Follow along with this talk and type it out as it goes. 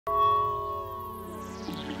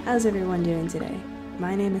How's everyone doing today?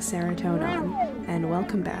 My name is Serotonon, and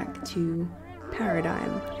welcome back to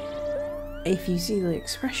Paradigm. If you see the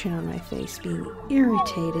expression on my face being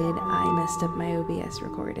irritated, I messed up my OBS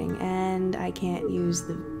recording, and I can't use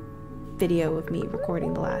the video of me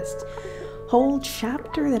recording the last whole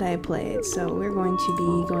chapter that I played, so we're going to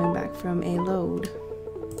be going back from a load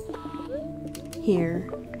here.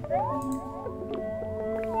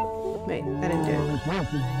 Wait, I didn't do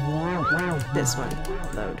it. This one.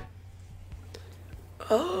 Load.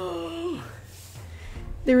 Oh,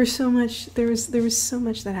 there was so much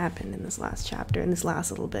that happened in this last chapter, in this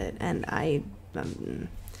last little bit, and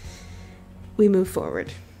we move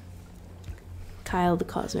forward. Kyle the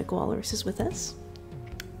Cosmic Walrus is with us.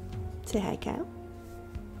 Say hi, Kyle.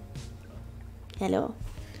 Hello.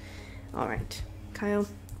 Alright, Kyle,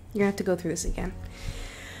 you're gonna have to go through this again.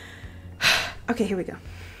 Okay, here we go.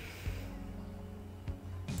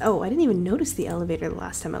 Oh, I didn't even notice the elevator the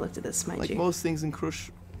last time I looked at this, mind you. Like most things in Krush,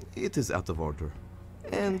 it is out of order.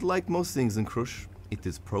 And like most things in Krush, it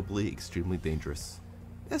is probably extremely dangerous.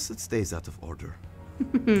 Yes, it stays out of order.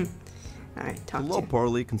 Alright, talk to Below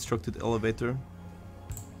poorly constructed elevator,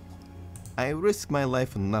 I risk my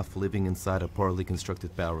life enough living inside a poorly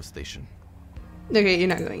constructed power station. Okay, you're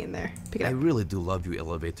not going in there. Pick it I up. really do love you,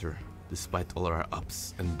 elevator, despite all our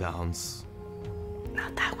ups and downs.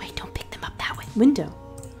 Not that way, don't pick them up that way. Window.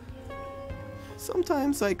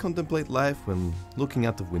 Sometimes I contemplate life when looking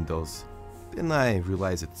out of windows. Then I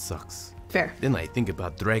realize it sucks. Fair. Then I think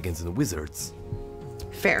about dragons and wizards.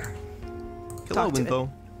 Fair. Hello, Talk to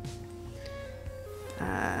window.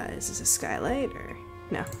 Is this a skylight or...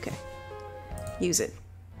 No, okay. Use it.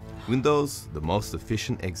 Windows, the most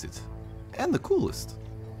efficient exit. And the coolest.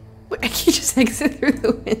 Wait, I can just exit through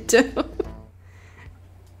the window.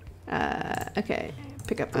 Okay.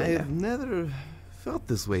 Pick up the window. I've never felt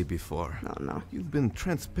this way before. Oh no. You've been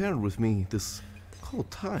transparent with me this whole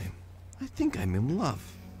time. I think I'm in love.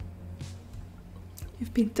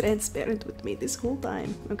 You've been transparent with me this whole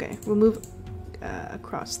time. Okay, we'll move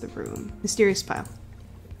across the room. Mysterious pile.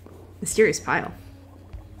 Mysterious pile.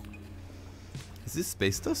 Is this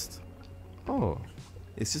space dust? Oh,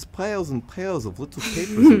 it's just piles and piles of little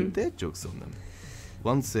papers with dad jokes on them.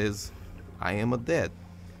 One says, I am a dad.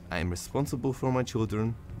 I am responsible for my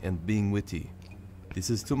children and being witty. This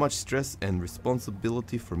is too much stress and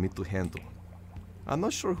responsibility for me to handle. I'm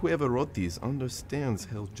not sure whoever wrote these understands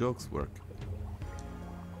how jokes work.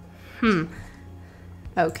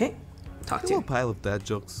 Okay. Talk to Hello, you. pile of dad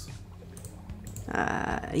jokes.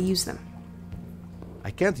 Use them. I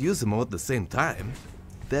can't use them all at the same time.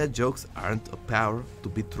 Dad jokes aren't a power to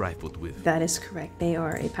be trifled with. That is correct. They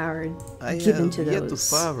are a power I given have to yet to those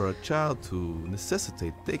father a child to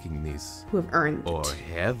necessitate taking these. who have earned Or it.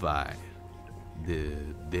 have I?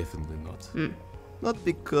 Definitely not. Not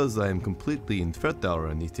because I am completely infertile or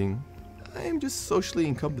anything. I am just socially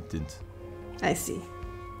incompetent. I see.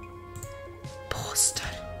 Poster.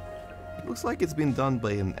 Looks like it's been done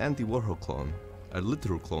by an Andy Warhol clone. A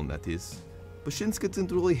literal clone, that is. Bashinska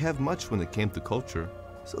didn't really have much when it came to culture,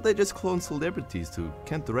 so they just cloned celebrities to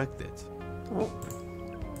counteract it. Oh,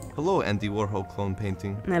 Hello, Andy Warhol clone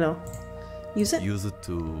painting. hello. Use it. Use it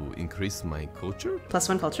to increase my culture?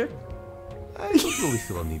 +1 culture. I don't really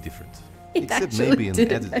feel any different. It Except actually maybe an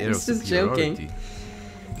did. added I air of was just joking. superiority.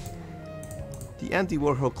 The Andy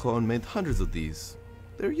Warhol clone made hundreds of these.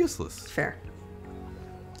 They're useless. Fair.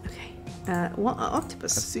 Okay. Well, I've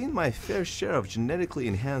octopus. seen my fair share of genetically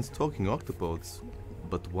enhanced talking octopods,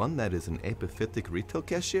 but one that is an apathetic retail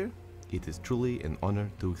cashier? It is truly an honor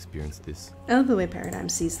to experience this. I love the way Paradigm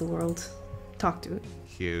sees the world. Talk to it.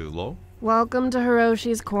 Hello? Welcome to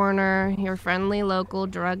Hiroshi's Corner, your friendly local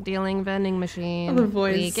drug-dealing vending machine. Oh, the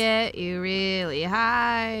voice. We get you really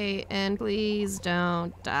high, and please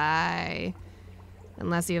don't die.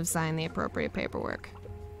 Unless you have signed the appropriate paperwork.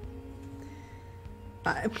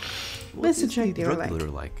 What is Mr. Chuck the drug Dealer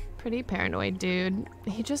dealer like? Pretty paranoid dude.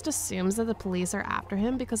 He just assumes that the police are after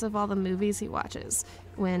him because of all the movies he watches,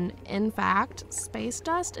 when, in fact, space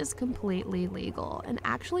dust is completely legal and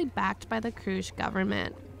actually backed by the Krush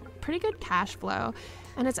government. Pretty good cash flow,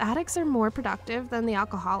 and its addicts are more productive than the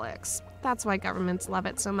alcoholics. That's why governments love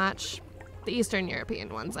it so much. The Eastern European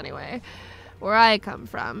ones, anyway. Where I come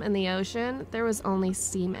from, in the ocean, there was only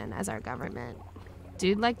seamen as our government.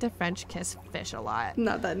 Dude liked to French kiss fish a lot.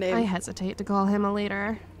 Not that name. I hesitate to call him a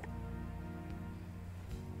leader.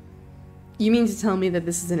 You mean to tell me that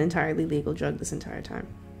this is an entirely legal drug this entire time?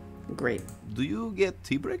 Great. Do you get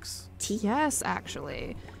tea breaks? Tea? Yes,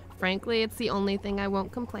 actually. Frankly, it's the only thing I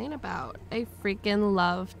won't complain about. I freaking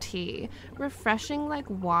love tea. Refreshing like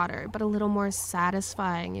water, but a little more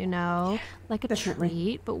satisfying, you know? Like a Definitely.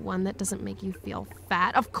 treat, but one that doesn't make you feel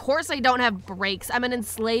fat. Of course I don't have breaks. I'm an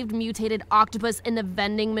enslaved, mutated octopus in a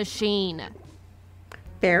vending machine.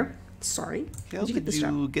 Fair. Sorry. How How'd you get did this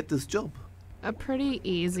job? you get this job? A pretty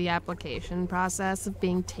easy application process of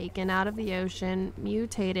being taken out of the ocean,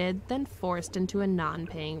 mutated, then forced into a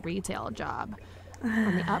non-paying retail job.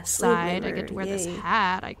 On the upside, I get to wear this yay.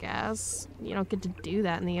 hat, I guess. You don't get to do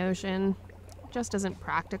that in the ocean. It just isn't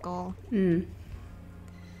practical.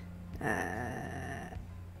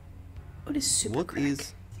 What is super What crack?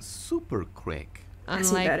 is super crack?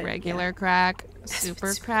 Ask me Unlike about it, regular yeah. crack, Ask me super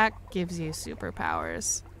about super- crack gives you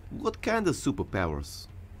superpowers. What kind of superpowers?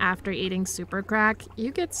 After eating super crack,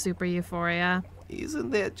 you get super euphoria.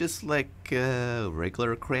 Isn't that just like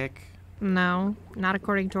regular crack? No, not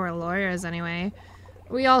according to our lawyers anyway.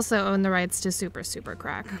 We also own the rights to super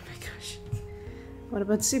crack. Oh my gosh. What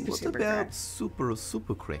about super What super about crack?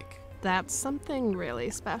 super crack? That's something really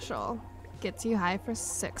special. Gets you high for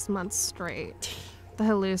 6 months straight. The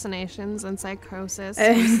hallucinations and psychosis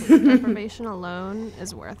from sleep deprivation alone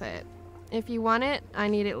is worth it. If you want it, I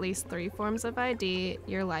need at least 3 forms of ID,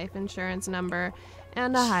 your life insurance number,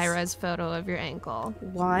 and a high-res photo of your ankle.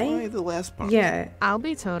 Why Why? the last part? Yeah. I'll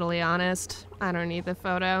be totally honest, I don't need the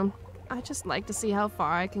photo. I just like to see how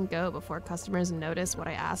far I can go before customers notice what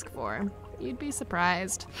I ask for. You'd be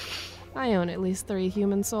surprised. I own at least 3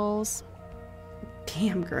 human souls.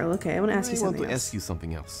 Damn, girl. Okay, I want to ask you I want something to else. ask you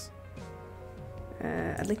something else.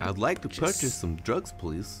 I'd I'd like to purchase some drugs,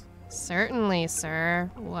 please. Certainly,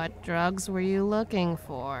 sir. What drugs were you looking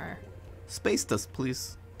for? Space dust,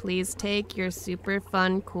 please. Please take your super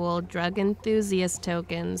fun, cool drug enthusiast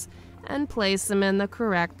tokens and place them in the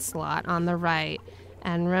correct slot on the right.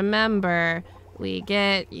 And remember, we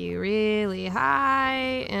get you really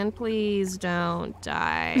high, and please don't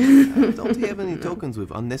die. I don't have any tokens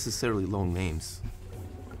with unnecessarily long names.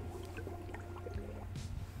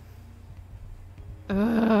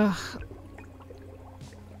 Ugh.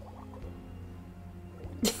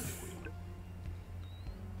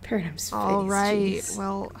 Paradigm's face. All right, jeez.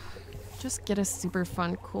 well, just get a super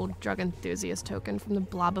fun, cool drug enthusiast token from the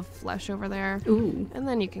blob of flesh over there. Ooh. And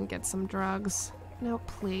then you can get some drugs. Now,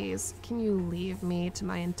 please, can you leave me to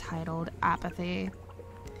my entitled apathy?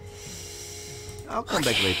 I'll come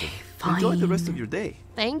back later. Enjoy the rest of fine. your day.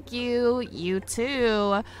 Thank you. You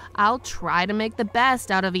too. I'll try to make the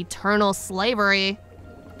best out of eternal slavery.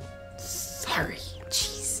 Sorry.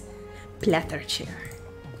 Jeez. Platter chair.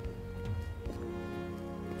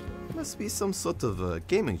 Must be some sort of a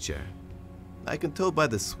gaming chair. I can tell by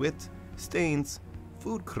the sweat, stains,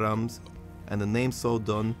 food crumbs, and the name so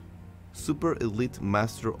done. Super Elite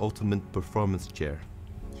Master Ultimate Performance Chair.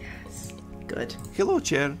 Yes. Good. Hello,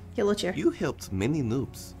 chair. Hello, chair. You helped many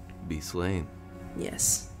noobs be slain.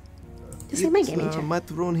 Yes. Just like my gaming chair.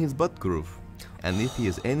 Might ruin his butt groove. And if he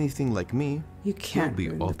is anything like me, You he'll can't be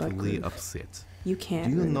ruin the butt awfully groove. upset. You can't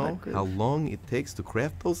Do you ruin the know butt groove. how long it takes to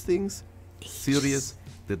craft those things? Serious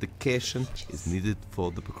dedication is needed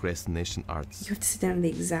for the procrastination arts. You have to sit down in the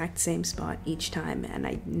exact same spot each time, and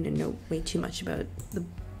I know way too much about the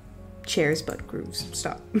chair's butt grooves.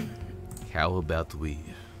 Stop. How about we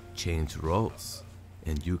change roles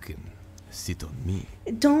and you can sit on me?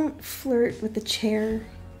 Don't flirt with the chair.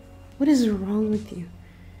 What is wrong with you?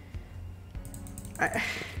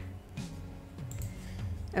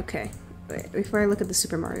 Okay. Wait, before I look at the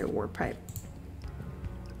Super Mario warp pipe,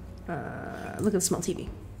 look at the small TV.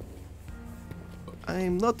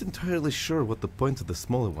 I'm not entirely sure what the point of the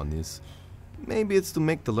smaller one is. Maybe it's to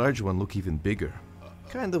make the large one look even bigger.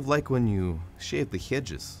 Kind of like when you shave the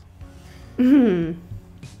hedges.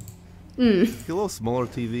 Hello, smaller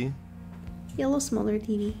TV. Yellow smaller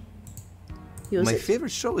TV. Use My it.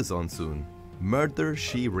 favorite show is on soon. Murder,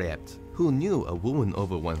 She Wrapped. Who knew a woman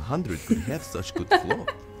over 100 could have such good flow?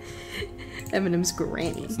 Eminem's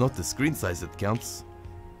granny. It's not the screen size that counts.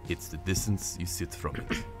 It's the distance you sit from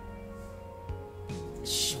it.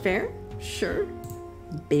 Fair? Sure.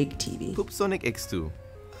 Big TV. Poop Sonic X2.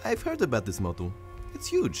 I've heard about this model. It's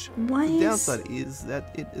huge. Why The is- downside is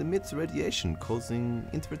that it emits radiation causing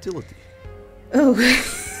infertility. Oh.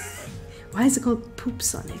 Why is it called Poop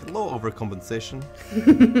Sonic? Low overcompensation.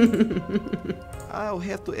 I'll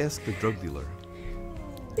have to ask the drug dealer.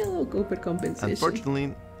 Yellow overcompensation.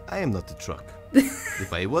 Unfortunately, I am not a truck.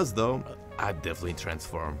 If I was though, I'd definitely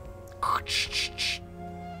transform.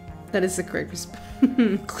 That is the correct response.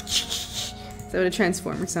 Is that what a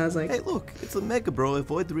transformer sounds like? Hey look, it's a Mega Bro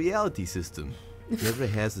avoid reality system. Never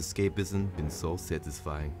has escapism been so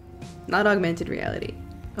satisfying. Not augmented reality.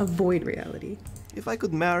 Avoid reality. If I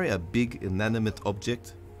could marry a big inanimate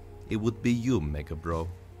object, it would be you, Mega Bro.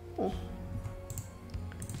 Oh.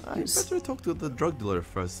 I better talk to the drug dealer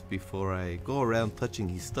first before I go around touching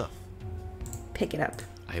his stuff. Pick it up.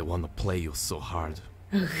 I wanna play you so hard.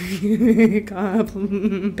 God,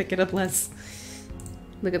 pick it up less.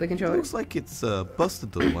 Look at the It controller. looks like it's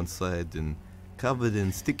busted on one side and covered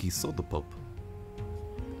in sticky soda pop.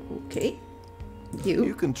 Okay.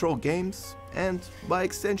 You control games, and by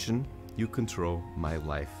extension, you control my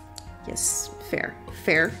life. Yes, fair.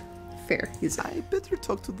 Fair. Fair. I better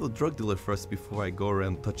talk to the drug dealer first before I go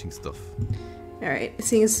around touching stuff. Alright,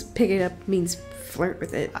 seeing as pick it up means flirt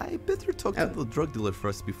with it. I better talk to the drug dealer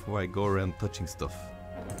first before I go around touching stuff.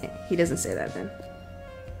 He doesn't say that then.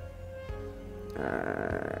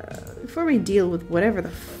 Before we deal with whatever the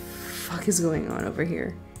fuck is going on over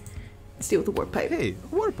here, let's deal with the warp pipe. Hey,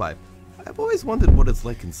 a warp pipe. I've always wondered what it's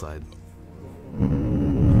like inside.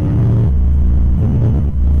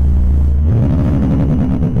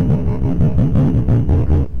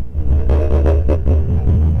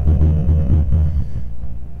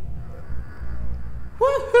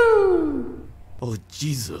 Woohoo! Oh,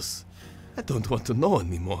 Jesus. I don't want to know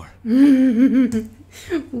anymore. Woohoo!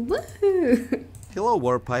 Hello,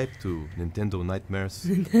 warp pipe to Nintendo Nightmares.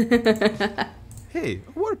 Hey,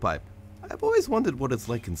 a warp pipe. I've always wondered what it's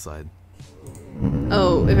like inside.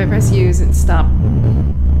 Oh, if I press use and stop.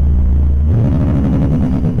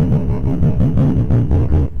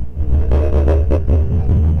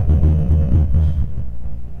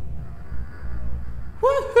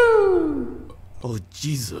 Woohoo! Oh,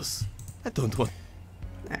 Jesus. I don't want...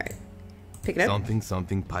 Alright. Pick it up.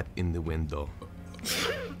 Something pipe in the window.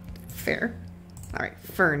 Fair. Alright,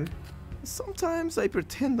 fern. Sometimes I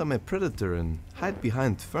pretend I'm a predator and hide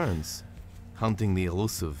behind ferns, hunting the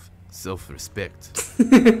elusive self-respect.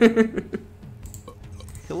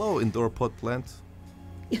 Hello, indoor pot plant.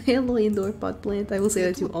 Hello, indoor pot plant. I will say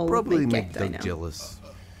that to all of Probably my make cacti Doug now. jealous.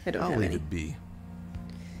 I don't I'll have leave any. it be.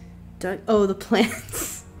 Oh, the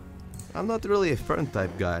plants. I'm not really a fern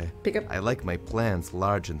type guy. Pick up. I like my plants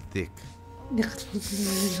large and thick.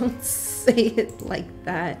 Don't say it like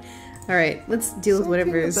that. Alright, let's deal with whatever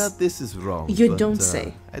Something is... about this is wrong. You but, don't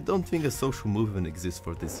say. I don't think a social movement exists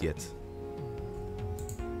for this yet.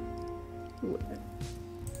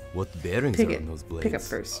 What bearings Pick are it. on those blades? Pick up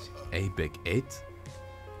first. ABEC 8?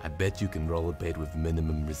 I bet you can rollerblade with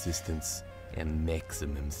minimum resistance and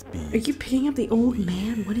maximum speed. Are you picking up the old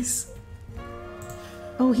man? What is...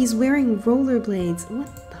 Oh, he's wearing rollerblades.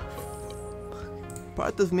 What the fuck?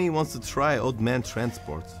 Part of me wants to try old man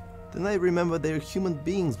transport. Then I remember they're human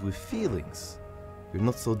beings with feelings. We're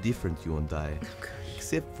not so different, you and I.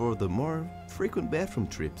 Except for the more frequent bathroom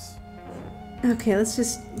trips. Okay, let's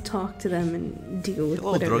just talk to them and deal with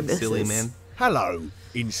Hello, whatever drug this silly is. man. Hello,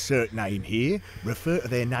 insert name here. Refer to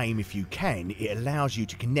their name if you can. It allows you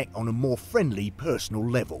to connect on a more friendly, personal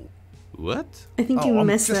level. What? I think you I'm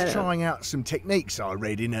messed just that up. trying out some techniques I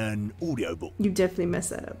read in an audiobook. You definitely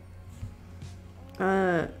messed that up.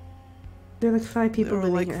 There are like 5 people There are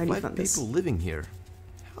living like here. How do you 5 fund people this? living here.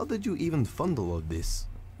 How did you even fund all of this?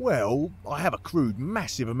 Well, I have accrued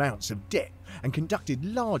massive amounts of debt and conducted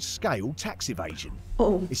large-scale tax evasion.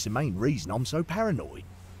 Oh, It's the main reason I'm so paranoid.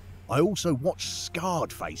 I also watched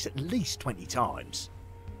Scarred Face at least 20 times.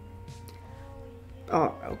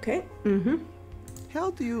 oh, okay. Mm-hmm. How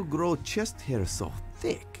do you grow chest hair so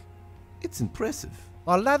thick? It's impressive.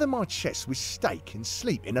 I lather my chest with steak and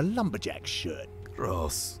sleep in a lumberjack shirt.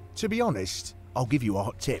 Gross. To be honest, I'll give you a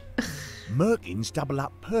hot tip. Merkins double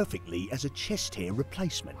up perfectly as a chest hair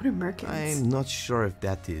replacement. What are merkins? I'm not sure if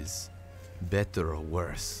that is better or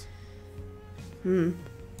worse.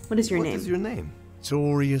 What is your What name? is your name?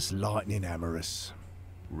 Torius Lightning Amorous.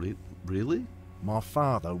 Really? My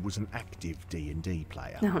father was an active D&D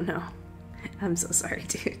player. No, no. I'm so sorry,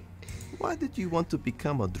 dude. Why did you want to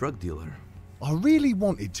become a drug dealer? I really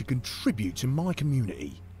wanted to contribute to my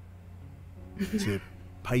community. To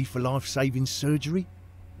pay for life-saving surgery.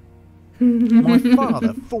 My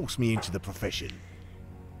father forced me into the profession.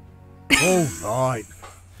 All right.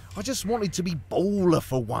 I just wanted to be baller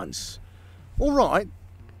for once. All right.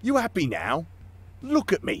 You happy now?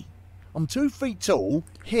 Look at me. I'm 2 feet tall,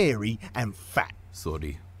 hairy, and fat.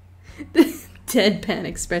 Sorry. Deadpan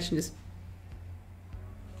expression just...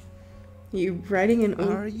 You riding an old...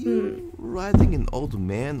 Are you riding an old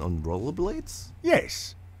man on rollerblades?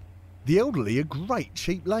 Yes. The elderly are great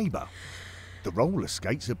cheap labour. The roller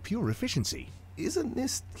skates are pure efficiency. Isn't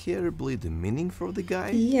this terribly demeaning for the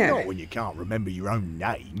guy? Yeah. Not when you can't remember your own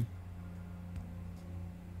name.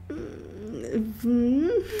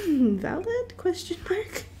 Valid? Question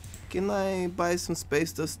mark? Can I buy some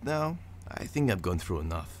space dust now? I think I've gone through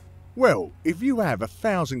enough. Well, if you have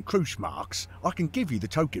 1,000 Kruschmarks, I can give you the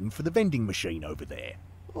token for the vending machine over there.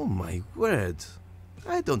 Oh my word.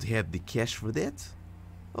 I don't have the cash for that.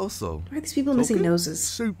 Also, Why are these people missing token? noses?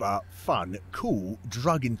 Super, fun, cool,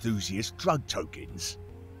 drug enthusiast drug tokens.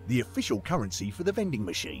 The official currency for the vending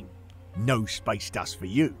machine. No space dust for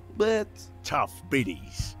you. But Tough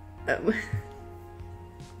biddies. I'm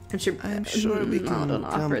sure. I'm sure we can don't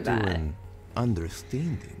come offer to that. an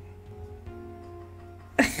understanding.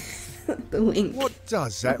 The wink. What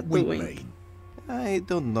does that The wink wink. mean? I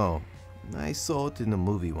don't know. I saw it in a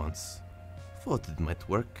movie once. Thought it might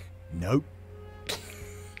work. Nope.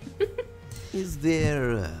 Is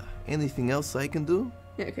there anything else I can do?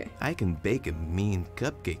 Yeah, okay. I can bake a mean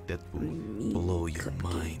cupcake that will Mean blow your cupcake.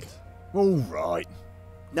 mind. All right.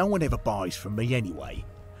 No one ever buys from me anyway,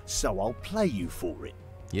 so I'll play you for it.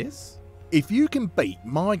 Yes? If you can beat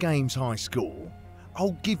my game's high score,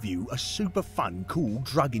 I'll give you a super fun, cool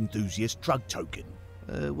drug enthusiast drug token.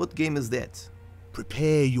 What game is that?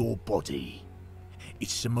 Prepare your body.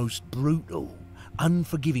 It's the most brutal,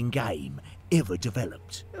 unforgiving game ever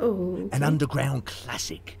developed. Oh. An Okay. underground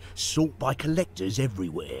classic sought by collectors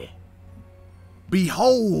everywhere.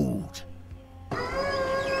 Behold!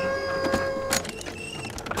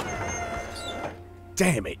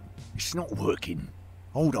 Damn it, it's not working.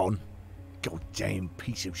 Hold on. Goddamn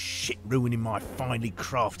piece of shit ruining my finely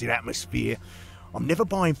crafted atmosphere. I'm never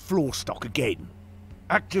buying floor stock again.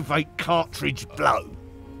 Activate cartridge blow.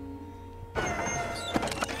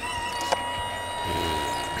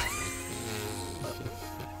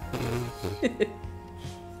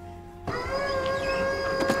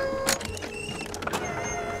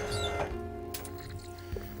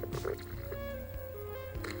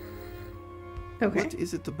 Okay. What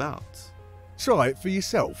is it about? Try it for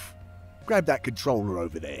yourself. Grab that controller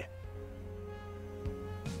over there.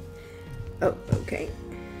 Oh, okay.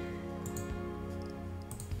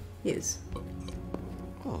 Use.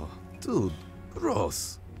 Oh, dude,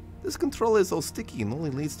 gross. This controller is all sticky and only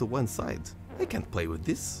leads to one side. I can't play with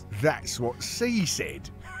this. That's what C said.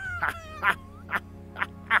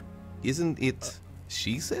 Isn't it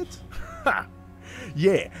she said?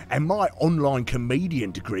 Yeah, and my online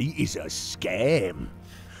comedian degree is a scam.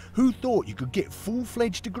 Who thought you could get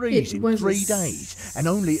full-fledged degrees It in was a 3 days and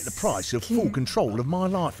only at the price of full scam. control of my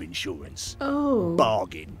life insurance? Oh.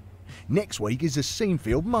 Bargain. Next week is a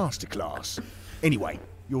Scenefield masterclass. Anyway,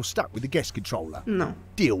 you're stuck with the guest controller. No.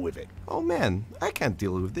 Deal with it. Oh man, I can't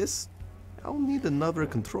deal with this. I'll need another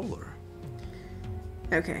controller.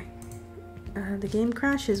 Okay. The game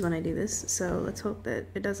crashes when I do this, so let's hope that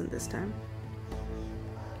it doesn't this time.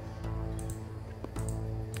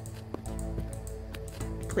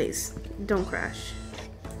 Please, don't crash.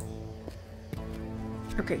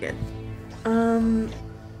 Okay, good.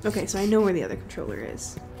 Okay, so I know where the other controller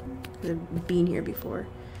is. I've been here before.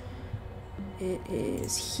 It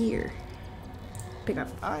is here. Pick up.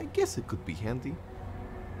 I guess it could be handy.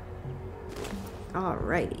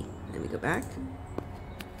 Alrighty. Let me go back.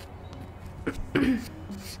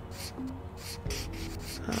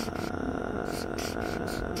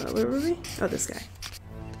 Where were we? Oh, this guy.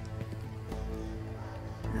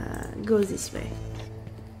 Go this way.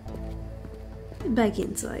 Back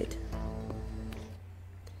inside.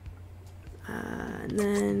 And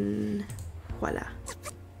then voila.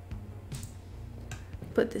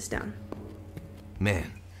 Put this down.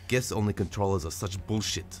 Man, guess only controllers are such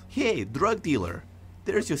bullshit. Hey, drug dealer!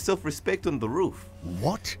 There's your self-respect on the roof.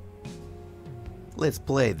 What? Let's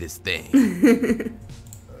play this thing.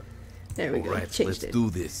 There we go. Alright, Changed let's it. do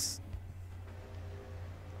this.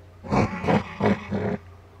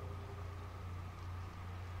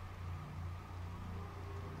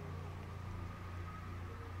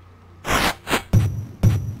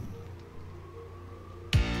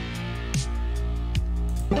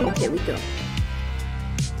 Here we go.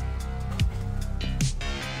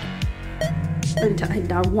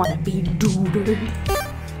 And I wanna be duder.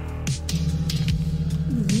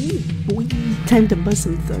 Boy. Time to bust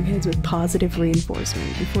some thug heads with positive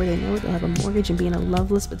reinforcement. Before they know it, they'll have a mortgage and be in a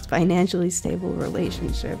loveless but financially stable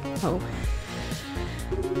relationship. Oh.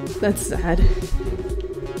 That's sad.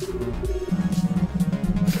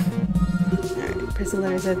 Alright, press the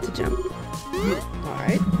letter Z to jump.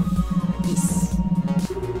 Alright. Peace.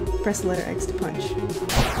 Press the letter X to punch.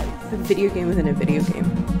 A video game within a video game.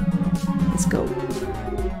 Let's go.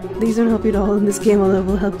 These don't help you at all in this game, although it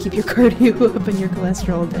will help keep your cardio up and your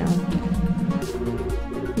cholesterol down.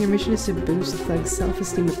 Your mission is to boost Thug's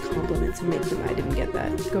self-esteem with compliments and make them. I didn't get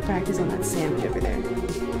that. Go practice on that sandwich over there.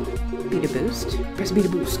 B to boost. Press B to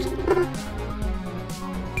boost.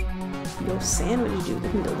 Yo, sandwich dude,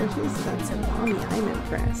 looking delicious. That's mommy, I'm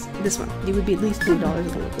impressed. This one, you would be at least $3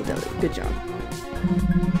 at the local deli. Good job.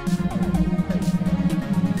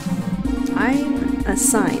 I'm a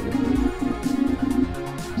sign.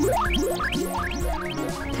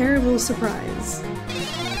 Terrible surprise.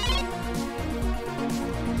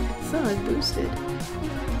 Thug boosted.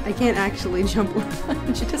 I can't actually jump one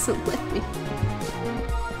punch, it doesn't let me.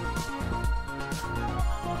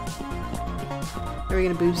 Are we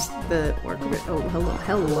gonna boost the orc? Oh,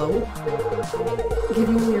 hello. Give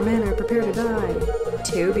me all your mana, prepare to die.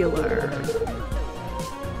 Tubular.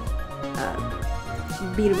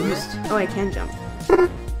 Beat a boost. Oh, I can jump.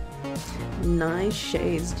 Nice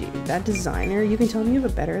shades, dude. That designer, you can tell me you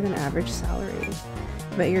have a better than average salary.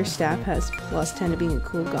 But your staff has +10 to being a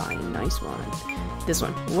cool guy. Nice one. This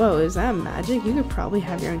one. Whoa, is that magic? You could probably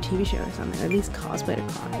have your own TV show or something. Or at least cosplay to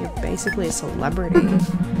con. You're basically a celebrity.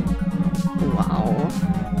 Wow.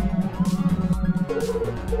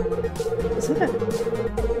 Is it a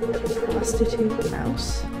prostitute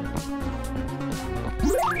mouse?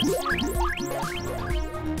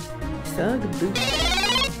 Thug boot.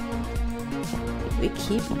 We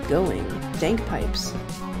keep going. Dank pipes.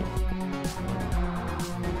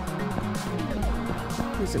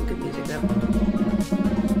 There's some good music though.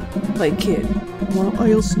 Like, kid, wanna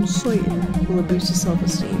aisle some Satan? Will it boost your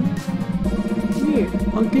self-esteem? Yeah,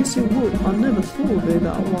 I guess it would. I never thought of it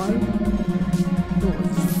that way. Oh,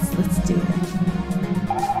 let's do it.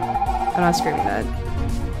 I'm not screaming that.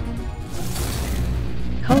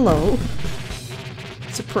 Hello.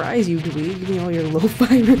 Surprise you, dweeb. Give me all your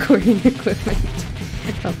lo-fi recording equipment.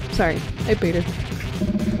 Oh, sorry. I paid her.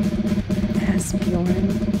 Asbjorn.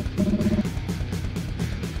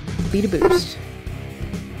 Beat a boost.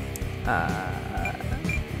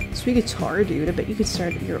 Sweet guitar, dude. I bet you could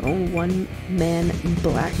start your own one-man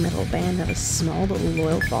black metal band that has a small but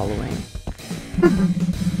loyal following.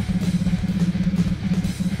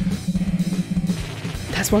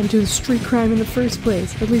 That's why I'm doing street crime in the first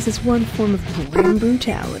place. At least it's one form of grim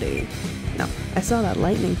brutality. No, I saw that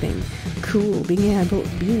lightning thing. Cool. Being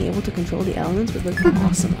able to control the elements would look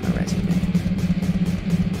awesome on a resume.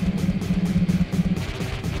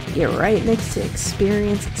 You're right next to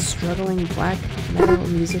experienced, struggling black metal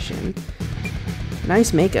musician.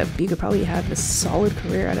 Nice makeup. You could probably have a solid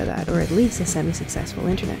career out of that, or at least a semi-successful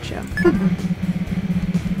internet show.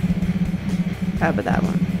 How about that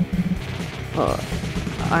one? Oh,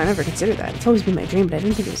 I never considered that. It's always been my dream, but I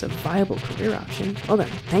didn't think it was a viable career option. Well then,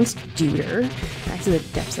 thanks, duder. Back to the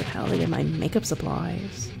depths of hell to get my makeup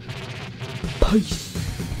supplies. Peace. I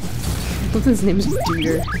thought his name was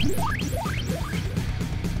Duder.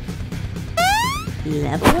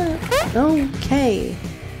 Level up. Okay.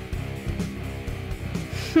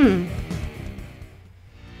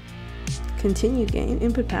 Continue game.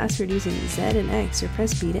 Input password using Z and X or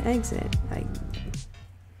press B to exit.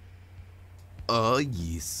 Oh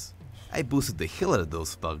yes. I boosted the hell out of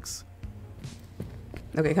those thugs.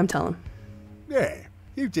 Okay, come tell him. Yeah,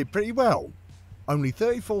 you did pretty well. Only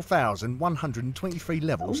 34,123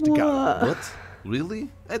 levels to go. What?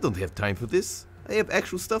 Really? I don't have time for this. I have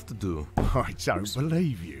actual stuff to do. I don't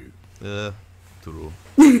believe you. True.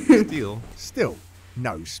 Still,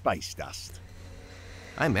 no space dust.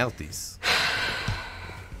 I'm outies.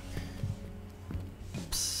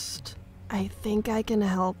 Psst. I think I can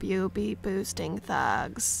help you be boosting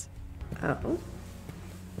thugs. Oh.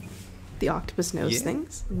 The octopus knows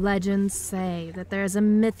things? Legends say that there's a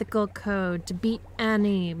mythical code to beat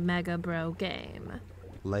any Mega Bro game.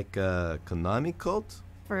 Like a Konami code?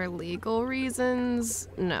 For legal reasons,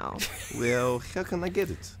 no. Well, how can I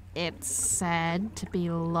get it? It's said to be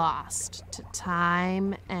lost to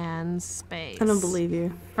time and space. I don't believe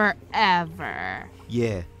you. Forever.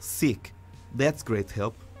 Yeah, sick. That's great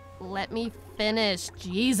help. Let me finish,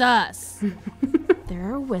 Jesus!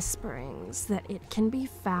 There are whisperings that it can be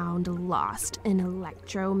found lost in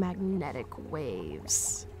electromagnetic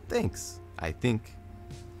waves. Thanks, I think.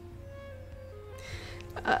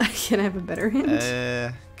 Can I have a better hint?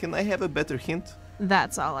 Can I have a better hint?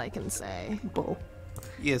 That's all I can say. Bull.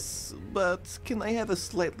 Yes, but can I have a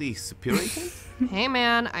slightly superior hint? Hey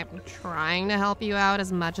man, I'm trying to help you out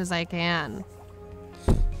as much as I can.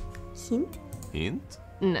 Hint? Hint?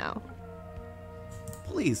 No.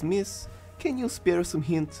 Please, miss, can you spare some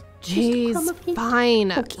hint? Jeez,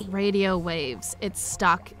 fine. Okay. Radio waves. It's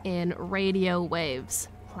stuck in radio waves.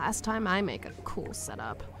 Last time I make a cool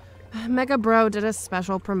setup. Mega Bro did a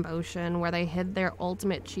special promotion where they hid their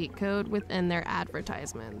ultimate cheat code within their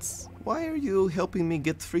advertisements. Why are you helping me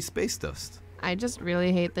get free space dust? I just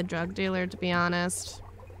really hate the drug dealer, to be honest.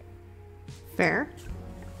 Fair.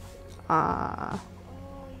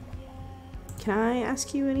 Can I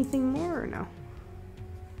ask you anything more or no?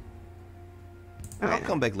 I'll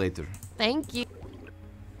come back later. Thank you.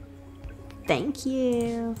 Thank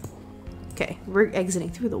you. Okay, we're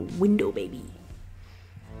exiting through the window, baby.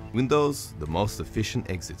 Windows, the most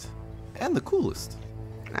efficient exit. And the coolest.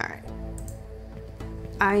 Alright.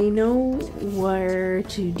 I know where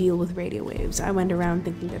to deal with radio waves. I went around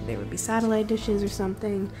thinking that there would be satellite dishes or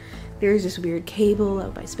something. There's this weird cable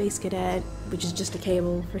out by Space Cadet, which is just a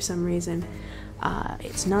cable for some reason.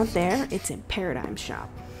 It's not there, it's in Paradigm's shop.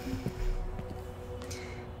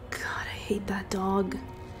 God, I hate that dog.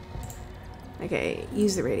 Okay,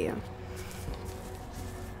 use the radio.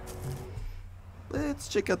 Let's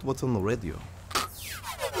check out what's on the radio.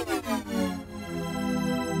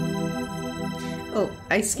 Oh,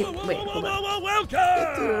 I skipped. Wait, hold on.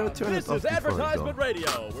 Welcome! Turn This it off is before I advertisement go.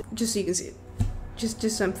 radio. Just so you can see it. Just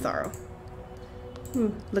so I'm thorough.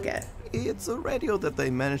 Look at it. It's a radio that they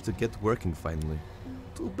managed to get working finally.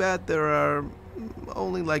 Too bad there are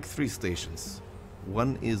only like 3 stations.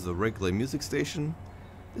 One is a regular music station.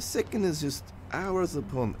 The second is just hours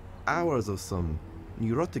upon hours of some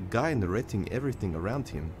neurotic guy narrating everything around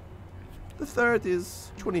him. The third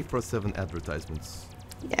is 24/7 advertisements.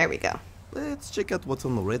 There we go. Let's check out what's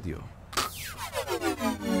on the radio.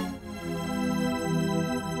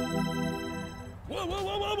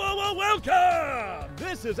 Welcome!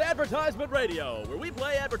 This is advertisement radio, where we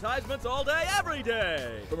play advertisements all day, every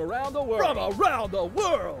day. From around the world. From around the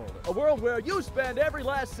world! A world where you spend every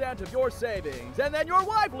last cent of your savings, and then your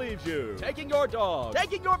wife leaves you. Taking your dog.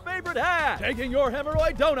 Taking your favorite hat. Taking your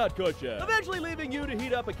hemorrhoid donut cushion. Eventually leaving you to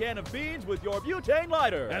heat up a can of beans with your butane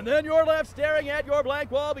lighter. And then you're left staring at your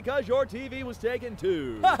blank wall because your TV was taken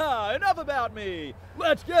too. Haha, enough about me.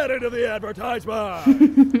 Let's get into the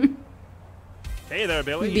advertisement. Hey there,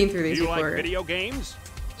 Billy. We've been through these Do you before. like video games?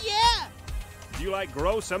 Yeah! Do you like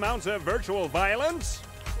gross amounts of virtual violence?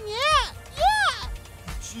 Yeah! Yeah!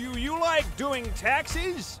 Do you like doing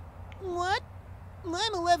taxes? What?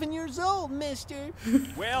 I'm 11 years old, mister.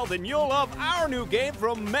 Well, then you'll love our new game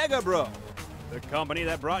from Mega Bro, the company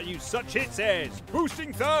that brought you such hits as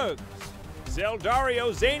Boosting Thugs,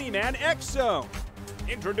 Zeldario Zany Man X Zone,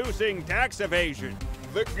 introducing Tax Evasion,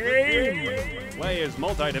 the game. Play as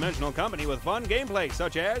multi-dimensional company with fun gameplay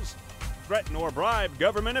such as threaten or bribe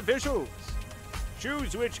government officials,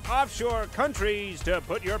 choose which offshore countries to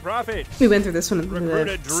put your profits, We went through this one in recruit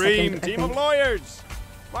the a dream second, I team think. of lawyers,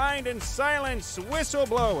 find and silence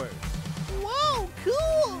whistleblowers. Whoa,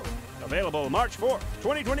 cool! Available March 4th,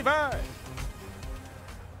 2025.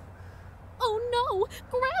 Oh no!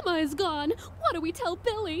 Grandma is gone! What do we tell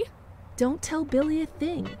Billy? Don't tell Billy a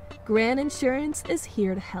thing. Gran Insurance is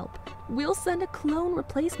here to help. We'll send a clone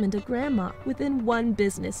replacement of Grandma within 1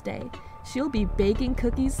 business day. She'll be baking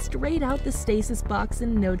cookies straight out the stasis box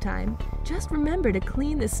in no time. Just remember to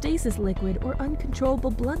clean the stasis liquid or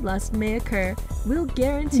uncontrollable bloodlust may occur. We'll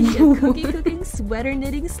guarantee a cookie-cooking,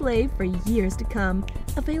 sweater-knitting slave for years to come.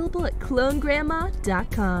 Available at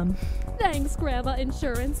clonegrandma.com. Thanks, Grandma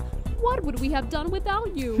Insurance. What would we have done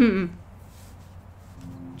without you?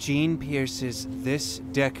 Gene Pierce's this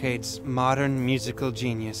decade's modern musical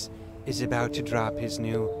genius is about to drop his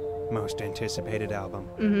new, most anticipated album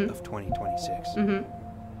of 2026.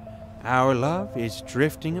 Our love is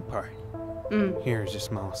drifting apart. Here's a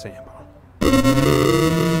small sample.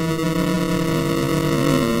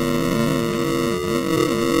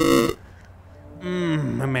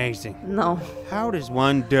 Amazing. No. How does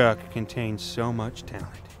one duck contain so much talent?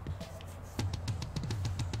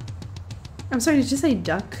 I'm sorry, did you say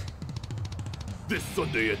duck? This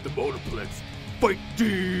Sunday at the Motorplex,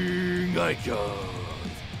 Fighting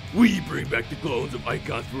Icons. We bring back the clones of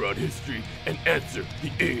icons throughout history and answer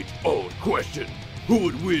the age-old question. Who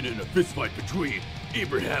would win in a fistfight between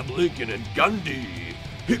Abraham Lincoln and Gandhi?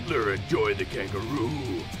 Hitler and Joy the Kangaroo?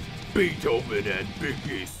 Beethoven and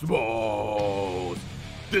Biggie Smalls?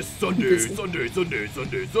 This Sunday, Sunday.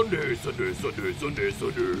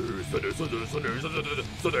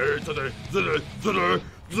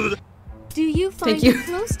 Do you find Thank you. it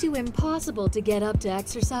close to impossible to get up to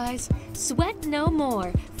exercise? Sweat no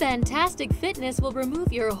more. Fantastic Fitness will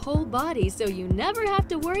remove your whole body so you never have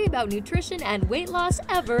to worry about nutrition and weight loss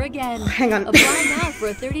ever again. Hang on. Apply now for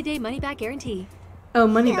a 30-day money-back guarantee. Oh,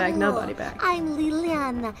 money bag, no Hello, body bag. I'm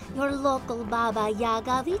Liliana, your local Baba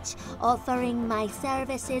Yagovich, offering my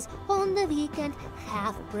services on the weekend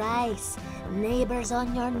half price. Neighbors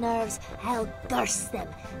on your nerves, I'll curse them.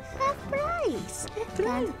 Half price.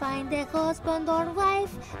 Can't find a husband or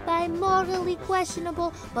wife? Buy morally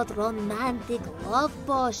questionable but romantic love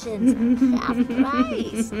potions. Half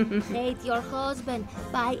price. Hate your husband?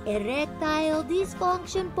 Buy erectile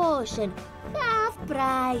dysfunction potion. Half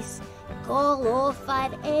price. Call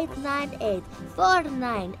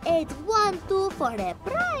 05898-49812 for a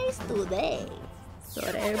price today.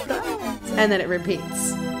 And then it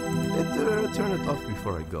repeats. Better turn it off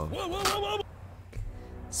before I go.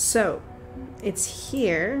 So, it's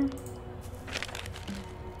here.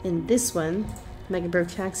 In this one, Mega Bro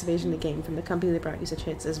tax evasion the game from the company that brought you such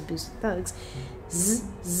hits as Boosted Thugs. Zzz,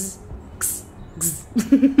 zzz, x, x.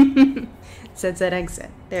 Said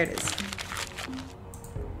exit. There it is.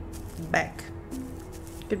 Back.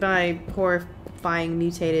 Goodbye, horrifying,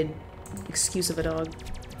 mutated excuse of a dog.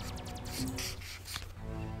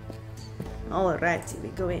 Alrighty, we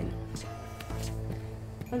go in.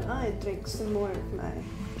 And I drink some more of my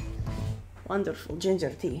wonderful ginger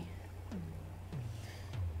tea.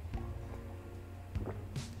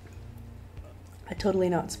 I'm totally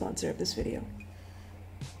not sponsor of this video.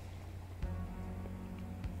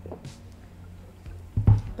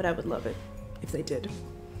 But I would love it if they did.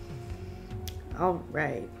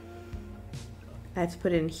 Alright. I have to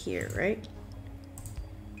put it in here, right?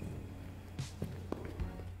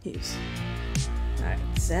 Use. Alright,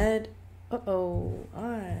 Z. Uh-oh,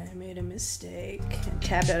 I made a mistake. And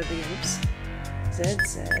tabbed out of the oops. Z,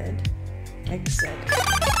 exit.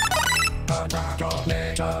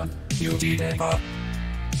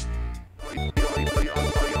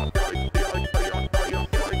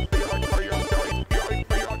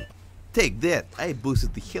 Take that! I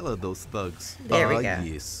boosted the hell out of those thugs. There we go.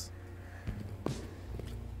 Yes.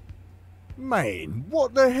 Man,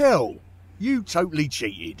 what the hell? You totally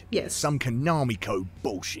cheated. Yes. Some Konami code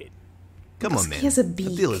bullshit. Come on, man. He has a A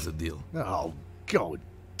beak. deal is a deal. Oh, god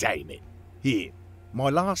damn it. Here, my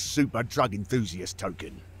last super drug enthusiast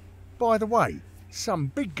token. By the way, some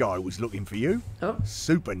big guy was looking for you. Oh.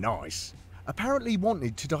 Super nice. Apparently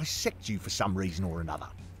wanted to dissect you for some reason or another.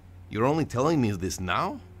 You're only telling me this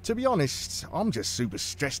now? To be honest, I'm just super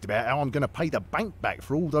stressed about how I'm going to pay the bank back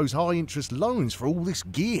for all those high-interest loans for all this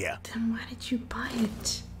gear. Then why did you buy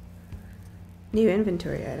it? New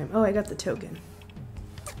inventory item. Oh, I got the token.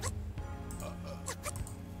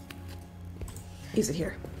 Use it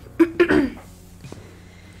here. Free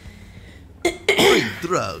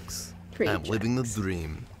drugs. Free I'm living the drugs.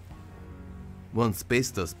 dream. One space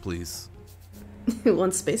dust, please.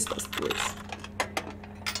 One space dust, please.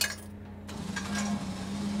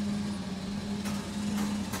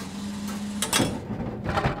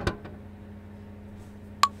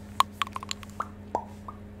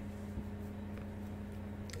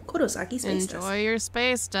 Kurosaki space dust. Enjoy your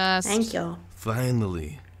space dust. Thank you.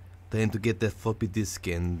 Finally. Time to get that floppy disk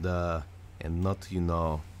and not, you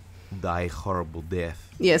know, die horrible death.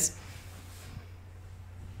 Yes.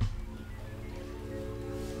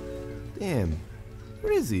 Damn.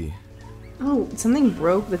 Where is he? Oh, something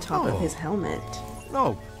broke the top of Oh. his helmet.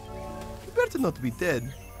 No. You better not be dead.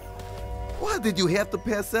 Why did you have to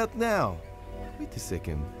pass out now? Wait a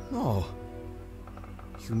second. No.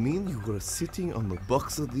 You mean you were sitting on the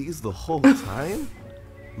box of these the whole time?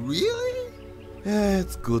 Really?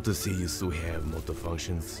 It's good to see you still have motor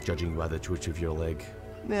functions, judging by the twitch of your leg.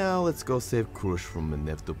 Now let's go save Krush from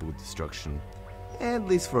inevitable destruction. At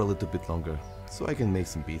least for a little bit longer, so I can make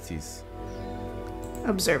some beatsies.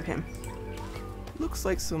 Observe him. Looks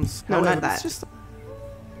like some No, oh, not it's that. just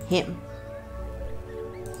Him.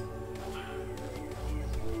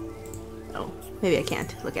 Oh, maybe I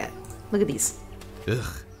can't. Look at these.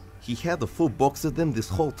 Ugh. He had a full box of them this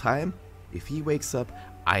whole time? If he wakes up,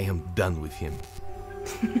 I am done with him.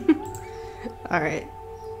 Alright.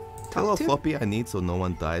 Hello, Floppy, I need so no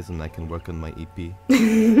one dies and I can work on my EP. Oh,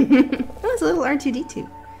 it's a little R2D2.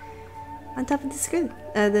 On top of the screen.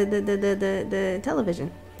 The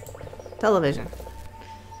television. Television.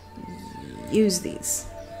 Use these.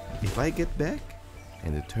 If I get back,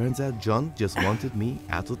 and it turns out John just wanted me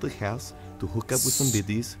out of the house to hook up with some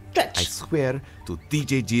biddies, I swear to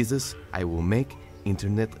DJ Jesus, I will make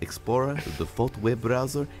Internet Explorer the default web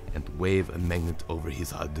browser and wave a magnet over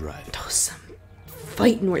his hard drive. Oh, some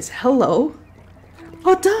fighting words. Hello?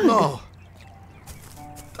 Oh, Doug! No!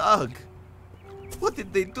 Doug! What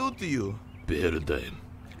did they do to you? Paradigm.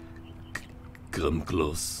 Come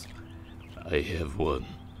close. I have one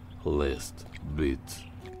last bit.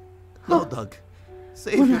 No, Doug.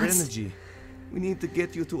 Save your that's- energy. We need to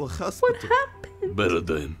get you to a hospital. What happened?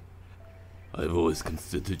 Paradigm, I've always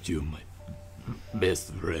considered you my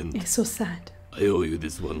best friend. It's so sad. I owe you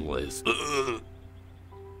this one last.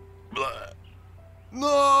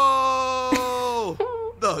 No!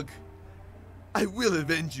 Doug, I will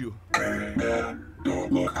avenge you. Hey man,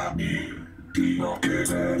 don't look at me. People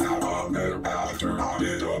getting out of their after I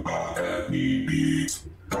did about any beats.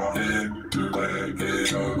 Got into play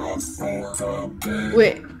visions for something.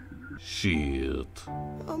 Wait. Shit.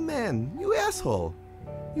 Oh man, you asshole.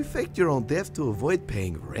 You faked your own death to avoid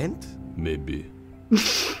paying rent? Maybe.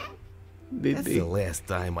 That's the last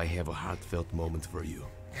time I have a heartfelt moment for you.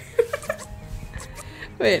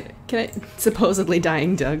 Wait, can I... Supposedly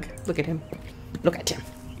dying Doug. Look at him. Look at him.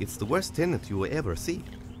 It's the worst tenant you will ever see.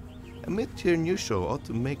 A mid-tier news show ought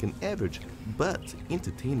to make an average but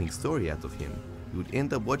entertaining story out of him. You would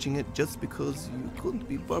end up watching it just because you couldn't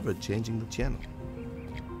be bothered changing the channel.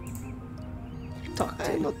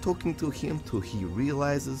 I'm not talking to him till he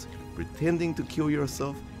realizes pretending to kill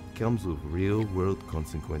yourself comes with real-world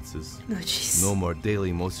consequences. Oh, jeez. No more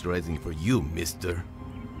daily moisturizing for you, mister.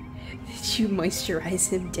 Did you moisturize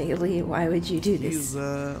him daily? Why would you do this? He's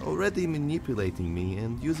already manipulating me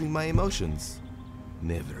and using my emotions.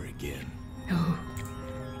 Never again. Oh.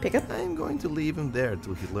 Pick up? I'm going to leave him there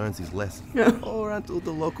till he learns his lesson. Or until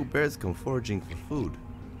the local bears come foraging for food.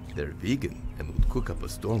 They're vegan and would cook up a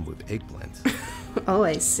storm with eggplant. Oh,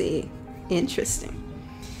 I see. Interesting.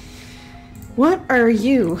 What are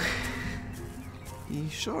you? He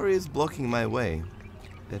sure is blocking my way.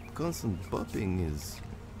 That constant bopping is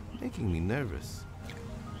making me nervous.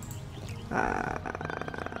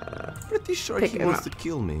 Pretty sure he wants to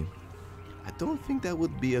kill me. I don't think that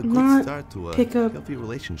would be a good start to a healthy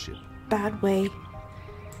relationship. Bad way.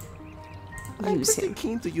 I'm pretty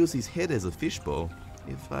keen to use his head as a fishbowl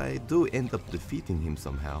if I do end up defeating him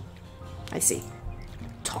somehow. I see.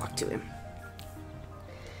 Talk to him.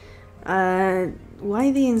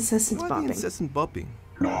 Why the incessant bopping? Why the incessant bopping?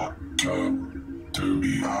 Not to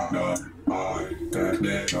be not my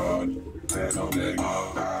definition. There's something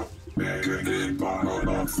about making it by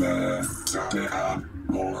nonsense. To have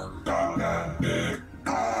more dynamic.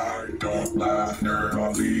 I don't laugh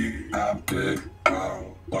nervously at it.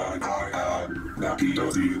 But I am happy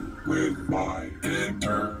to deal with my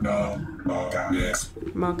internal mechanics.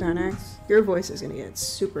 Mechanics? Your voice is gonna get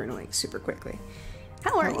super annoying super quickly.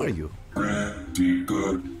 How are you? Pretty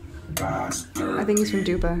good. Faster. I think he's from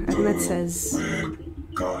Dupa. I think that says...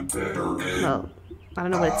 Well, I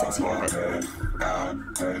don't know what it says here,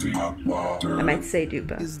 but... I might say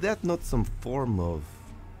Dupa. Is that not some form of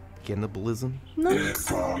cannibalism? No. It's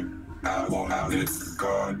fine.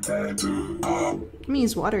 It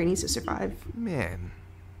means water needs to survive. Man,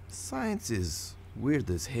 science is weird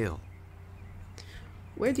as hell.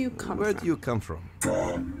 Where do you come from? Where do you come from?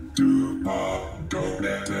 From Dupa, don't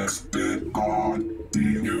let us bit on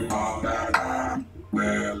you are that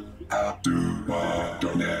well at Dupa,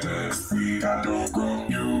 don't let us we don't grow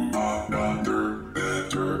you another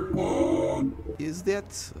better one. Is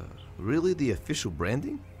that really the official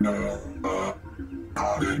branding? No,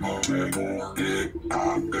 I've been voting for it.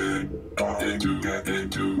 I've been trying to get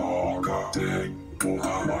into marketing.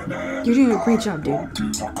 You're doing a great job, dude.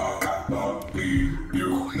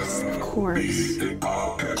 Of course.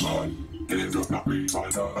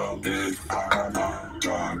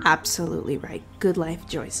 Absolutely right. Good life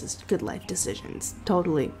choices, good life decisions.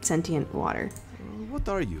 Totally sentient water. What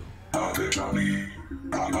are you?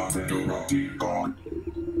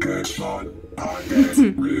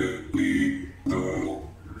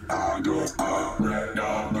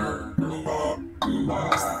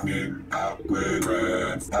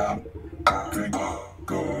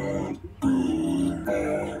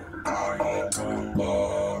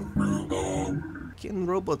 Can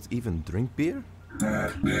robots even drink beer?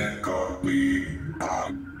 Technically,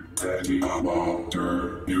 I'm taking a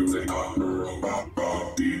water using a robot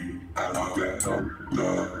body, and I get on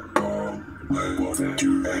the level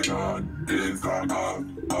situation is kind of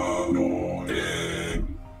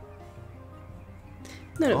annoying.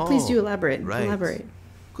 No, please do elaborate. Right. Elaborate.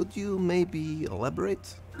 Could you maybe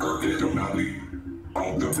elaborate? Originally,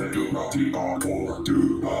 on the Fedorati Encore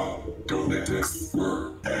to Donetics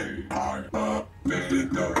were AI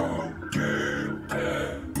updated the wrong game.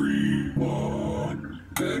 Everyone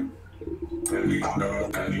did. They know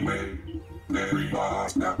anyway. They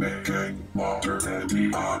realized that making water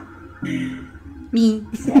teddy on me.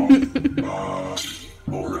 Much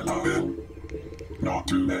more reliable. Not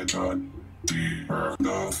to mention cheaper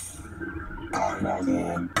enough. I was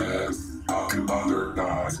on as to other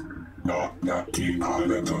guys. Not that keep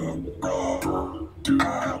island proper. to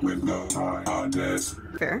help with the time on this.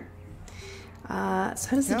 Fair. So how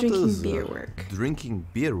does the How drinking does, beer work? Drinking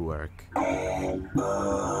beer work?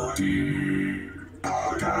 Almighty,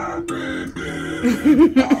 I can't drink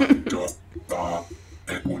it.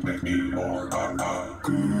 It would make me more of a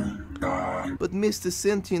cool guy. But Mr.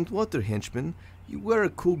 Sentient Water Henchman, you were a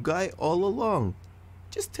cool guy all along.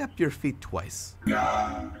 Just tap your feet twice.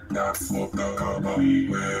 Yeah, that's what the company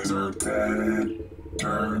wizard said.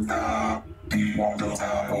 Turns out he wants us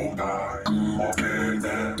out all night. Walking in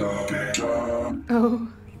the kitchen. Oh.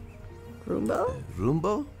 Roomba?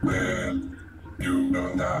 Roomba? When you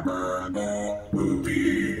know that Burbo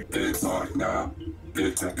movie, it's like that.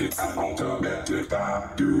 It's an automatic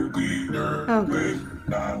vacuum cleaner with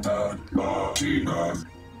machine guns.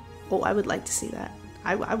 Oh, I would like to see that.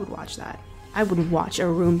 I would watch that. I would watch a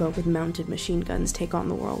Roomba with mounted machine guns take on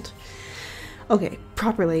the world. Okay,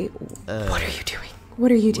 properly. What are you doing?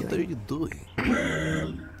 What are you doing? What are you doing?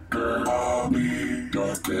 When girl, I'll be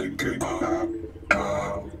just thinking about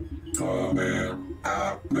how somewhere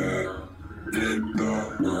out there in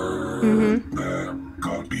the world there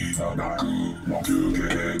could be some who want to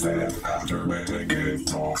get it after waiting it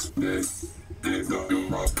talks. This is the new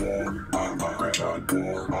report on migration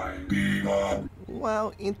for my people.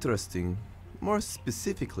 Wow, interesting. More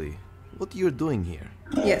specifically, what you're doing here?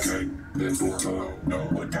 Yes. This so no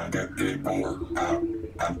one can get it more out.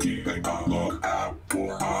 I'm keeping a lookout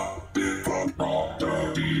for a different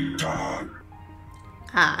property time.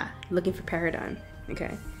 Ah, looking for paradigm.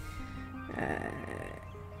 Okay.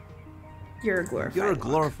 You're a glorified You're a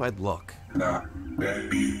glorified lock. That may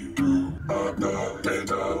be true, but the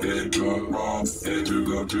data into wrongs into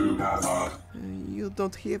go to pass. You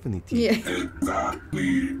don't have any teeth. Yeah.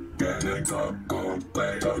 Exactly. Getting some good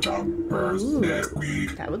data jumpers next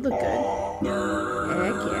week. That would look good.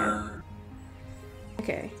 Heck yeah.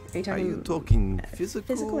 Okay. Are you talking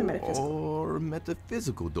Physical or metaphysical? or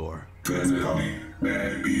metaphysical door? Physically,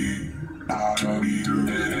 maybe. Actually, do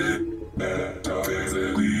it.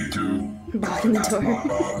 Metaphysically, too. Blocking the door.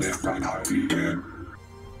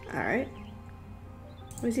 Alright.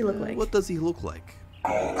 What does he look like? What does he look like?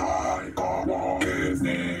 All I got his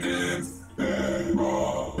name is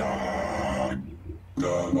Serotonon.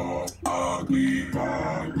 The most ugly,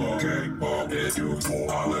 fine looking, but it's useful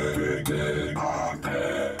living thing I've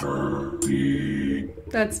ever seen.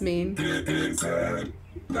 That's mean. It is said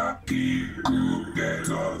that he who gets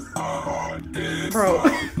us on his Bro,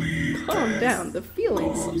 ugly calm down. The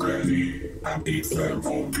feelings. crazy and eats them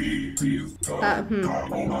for beatsies.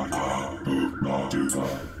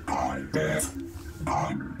 I guess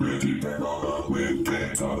I'm really better with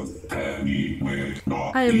Texas anyway.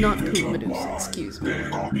 I am not Queen Medusa, excuse me. They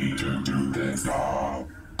want me to do this job.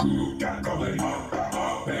 Who can go in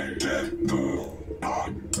and get the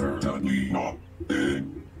I'm certainly not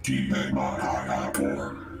in keeping my eye out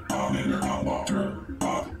for I'm in a water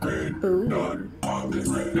upgrade. None on this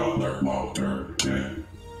regular water kid.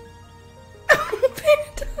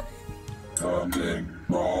 Something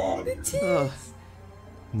wrong.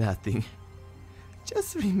 Nothing.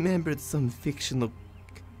 Just remembered some fictional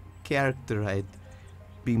character I'd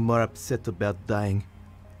be more upset about dying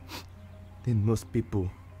than most people.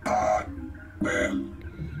 Well,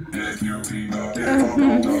 if you see the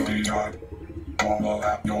difficulty type, follow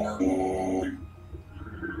at your own.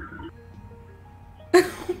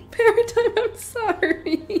 Paradigm, I'm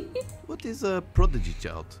sorry. What is a prodigy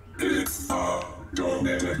child? It's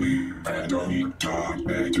genetically and time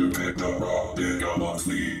made to pick the raw bigger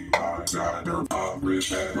outsider of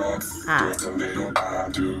rich and rocks. Just a little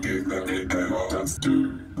time to give them inheritance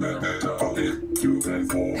to the better of it to them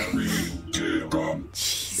for real children.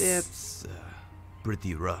 That's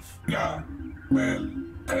pretty rough. Yeah, well,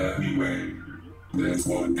 anyway, this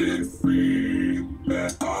one is free.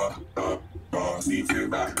 Messed up, needs to get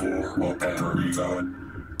back for whatever reason.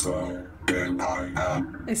 So, then I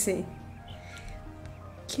am. I see.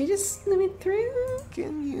 Can you just let me through?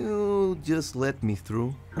 Can you just let me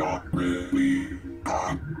through? Not really.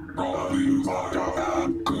 I'm probably lose my job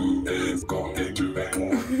and who is going to pay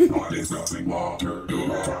for not discussing water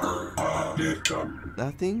or addiction.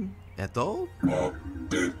 Nothing at all? What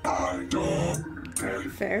did I do?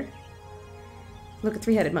 Fair. Look, a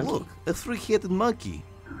three-headed monkey. Look, a three-headed monkey.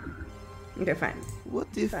 Okay, fine. What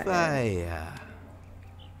if I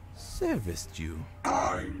serviced you?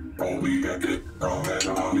 I only get it from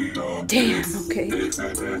the damn, okay. It's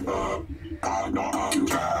I'm not too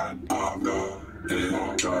bad. I'm the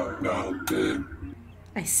emotional.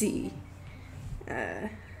 I see.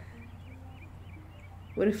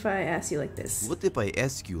 What if I ask you like this? What if I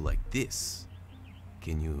ask you like this?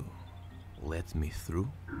 Can you let me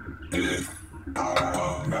through? If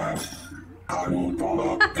I man, I won't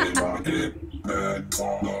follow if I hit, then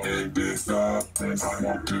follow in distance. I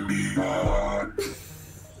want to be God.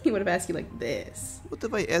 He would have asked you like this. What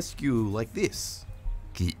if I ask you like this?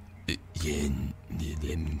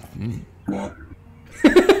 What?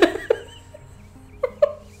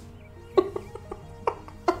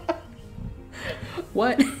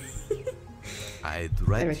 What? I'd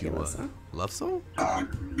write you a Ridiculous, huh? love song?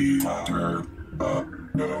 I'd be her,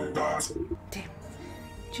 no God. Damn.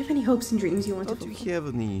 Do you have any hopes and dreams you want to Don't fulfill? you have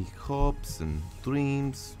any hopes and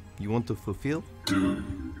dreams you want to fulfill? To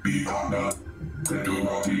be honest, do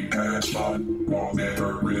all the cash fun was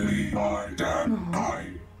never really my dad.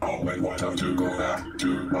 I always wanted to go back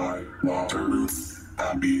to my water roots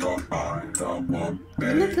and be taught by someone.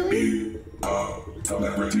 Maybe a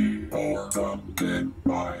celebrity or something.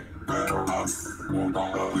 My better half won't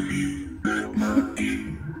believe in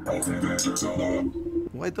murky. Both investors alone.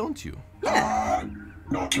 Why don't you? I'm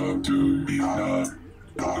not sure to be honest.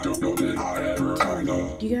 I don't know that I ever kind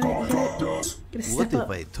of You gotta What step if up.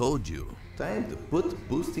 I told you? Time to put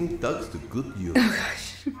boosting thugs to good use. Oh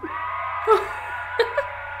gosh.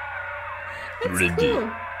 That's Ready. cool.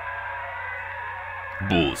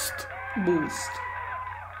 Boost. Boost.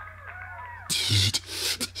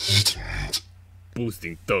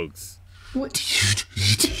 Boosting thugs. What?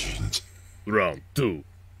 Round 2.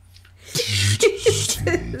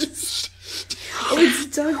 Oh, it's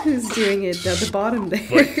Doug who's doing it at the bottom there.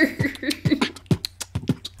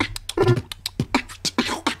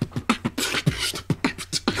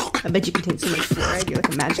 I bet you contain so much fluoride, you're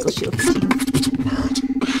like a magical shield for teeth.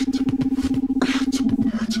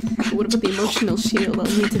 What about the emotional shield? I'll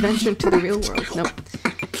need to venture into the real world. Nope.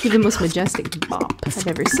 You're the most majestic bop I've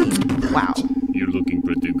ever seen. Wow. You're looking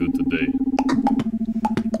pretty good today.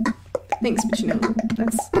 Thanks, but you know,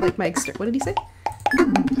 that's like my what did he say? I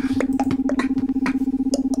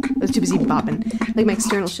was too busy bopping. Like my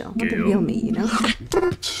external shell, not the real me, you know?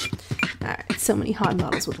 Alright, so many hot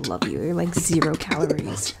models would love you. You're like 0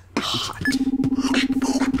 calories. Hot.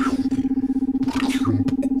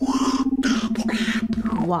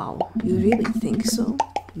 Wow, you really think so?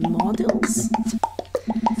 Models?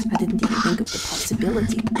 I didn't even think of the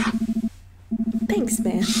possibility. Thanks,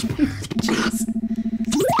 man. Jeez.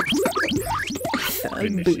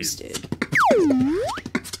 Boosted.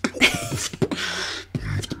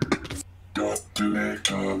 Just to make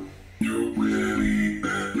sure you really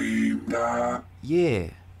believe that. Yeah,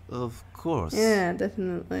 of course. Yeah,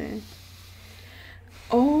 definitely.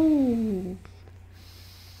 Oh.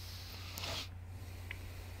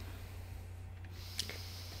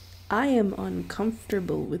 I am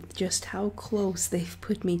uncomfortable with just how close they've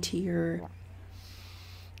put me to your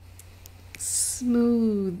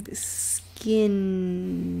smooth skin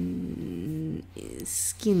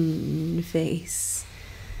face.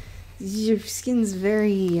 Your skin's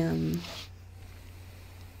very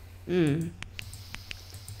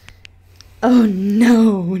Oh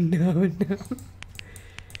no, no, no.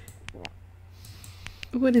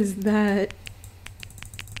 What is that?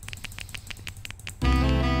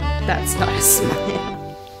 That's not a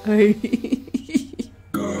smile.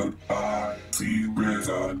 Goodbye, see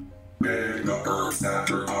prison. May the earth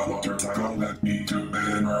after a water cycle let me to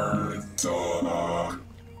an earth so long.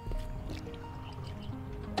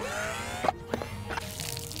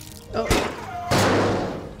 Oh.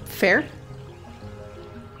 Fair.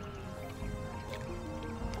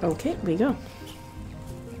 Okay, we go.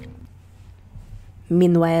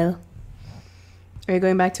 Meanwhile, are you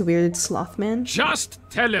going back to Weird Slothman? Just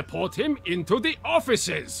teleport him into the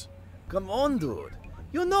offices! Come on, dude.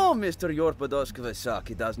 You know Mr.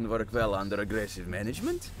 Yorpodoskovasaki doesn't work well under aggressive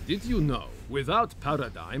management. Did you know, without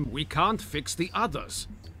Paradigm, we can't fix the others?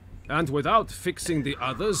 And without fixing the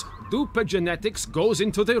others, Duper Genetics goes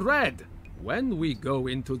into the red. When we go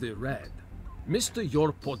into the red, Mr.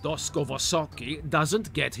 Yorpodoskovasaki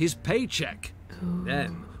doesn't get his paycheck.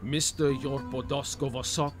 Then, Mr.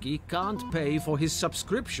 Yorpodoskovasaki can't pay for his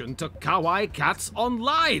subscription to Kawaii Cats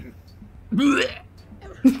Online.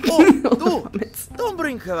 Oh, dude, don't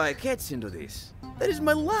bring Kawaii Cats into this. That is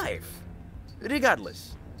my life.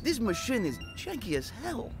 Regardless, this machine is janky as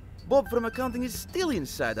hell. Bob from accounting is still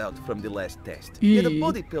inside out from the last test. He had a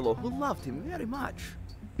body pillow who loved him very much.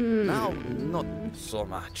 Now, not so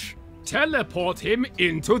much. Teleport him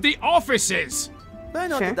into the offices! Why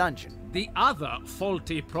not the dungeon? The other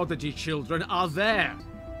faulty prodigy children are there.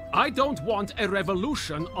 I don't want a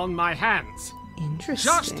revolution on my hands.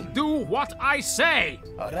 Interesting. Just do what I say!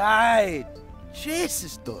 Alright.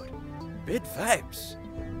 Jesus, dude. Bit vibes.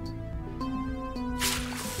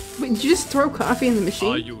 Wait, did you just throw coffee in the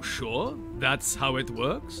machine? Are you sure? That's how it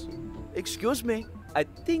works? Excuse me, I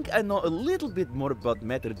think I know a little bit more about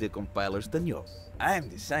matter decompilers than you. I'm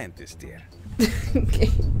the scientist here. Okay.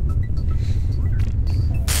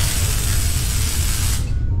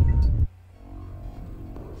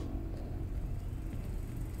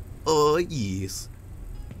 Oh yes.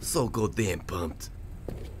 So goddamn pumped.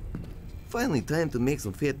 Finally time to make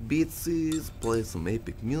some fat beatsies, play some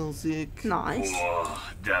epic music. Nice.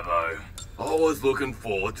 Oh, Davo. I was looking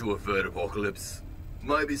forward to a third apocalypse.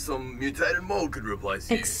 Maybe some mutated mold could replace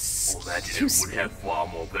you. Imagine it would have far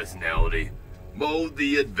more personality. Mold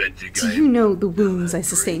the adventure game. Do you know the wounds I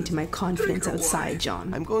sustained to my confidence outside,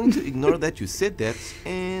 John? I'm going to ignore that you said that,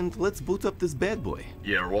 and let's boot up this bad boy.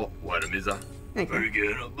 Yeah, right. Wait a minute. Okay. We're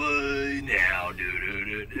gonna be now.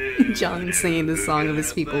 John singing the song of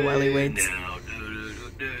his people while he waits. Who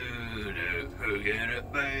gonna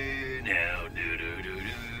be now?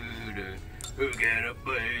 Who gonna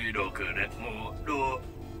be knocking at my door?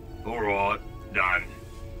 Alright, done.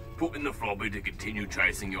 Put in the floppy to continue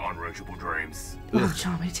chasing your unreachable dreams. Oh,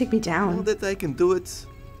 John, will you take me down? Now that I can do it,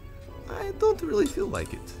 I don't really feel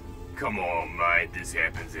like it. Come on, mate, this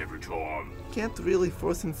happens every time. Can't really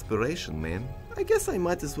force inspiration, man. I guess I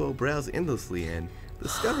might as well browse endlessly and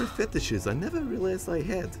discover fetishes I never realized I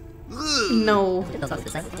had. No.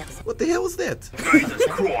 What the hell was that? Jesus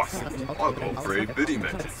Christ! I got 3 bitty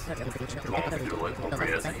matches. Time to do a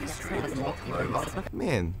comprehensive history of October.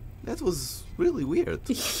 Man, that was really weird.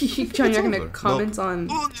 John, you're gonna comment on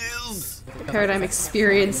Paradigm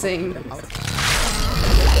experiencing.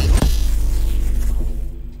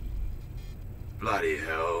 Bloody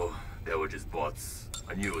hell, they were just bots.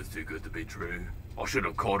 I knew it was too good to be true. I should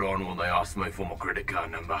have caught on when they asked me for my credit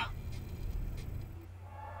card number.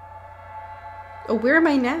 Oh, where am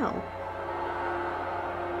I now?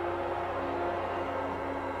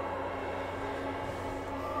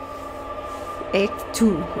 Act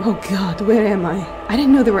 2. Oh god, where am I? I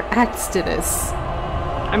didn't know there were acts to this.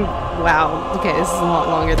 Wow. Okay, this is a lot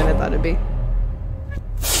longer than I thought it'd be.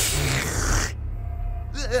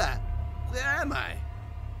 Where am I?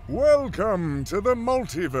 Welcome to the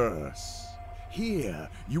multiverse. Here,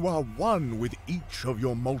 you are one with each of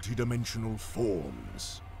your multidimensional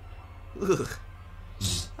forms. Ugh.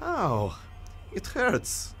 Ow. It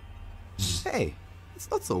hurts. Hey, it's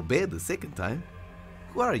not so bad the second time.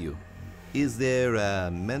 Who are you? Is there a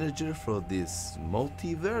manager for this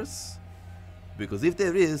multiverse? Because if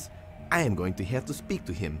there is, I am going to have to speak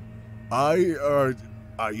to him. I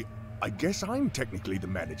guess I'm technically the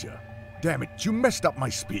manager. Damn it, you messed up my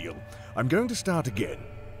spiel. I'm going to start again.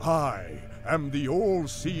 I am the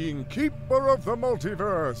all-seeing keeper of the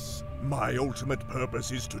multiverse. My ultimate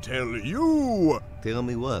purpose is to tell you... Tell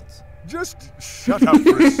me what? Just shut up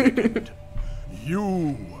for a second.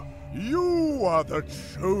 You are the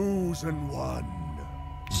chosen one.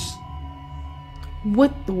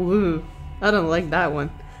 What the... I don't like that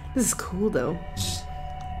one. This is cool though.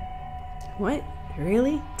 What?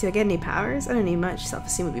 Really? Do I get any powers? I don't need much.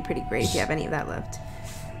 Self-esteem would be pretty great if you have any of that left.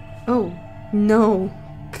 Oh, no.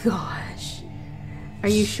 Gosh. Are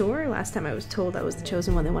you sure? Last time I was told I was the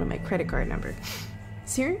chosen one, they wanted my credit card number.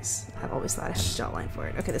 Serious? I've always thought I had a jawline for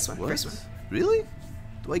it. Okay, this one. What? First one. Really?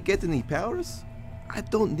 Do I get any powers? I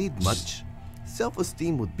don't need much.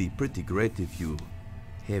 Self-esteem would be pretty great if you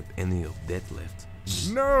have any of that left.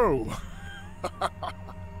 No!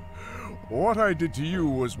 What I did to you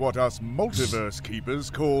was what us multiverse keepers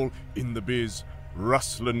call, in the biz,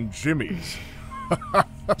 rustlin' jimmies.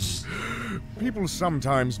 People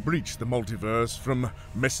sometimes breach the multiverse from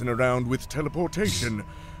messing around with teleportation.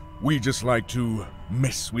 We just like to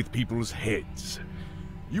mess with people's heads.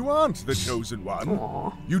 You aren't the chosen one.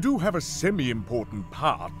 Aww. You do have a semi-important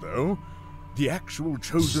part, though. The actual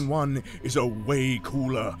chosen one is a way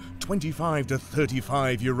cooler 25 to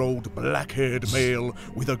 35-year-old black-haired male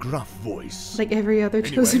with a gruff voice. Like every other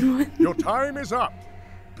chosen one. Your time is up.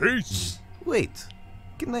 Peace. Wait,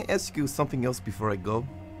 can I ask you something else before I go?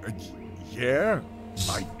 Yeah,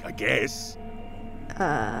 I guess.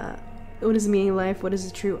 What is the meaning of life? What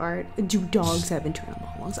is the true art? Do dogs have internal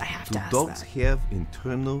monologues? I have to ask Do dogs that. have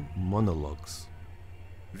internal monologues?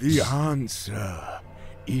 The answer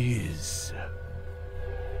is...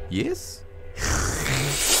 Yes?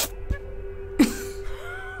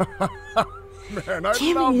 Man, I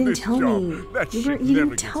Damn love it, you didn't this tell job. me. That You shit didn't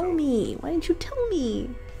never tell gets me. Why didn't you tell me?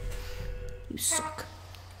 You suck.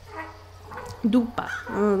 Dupa.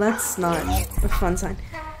 Oh, that's not a fun sign.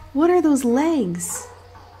 What are those legs?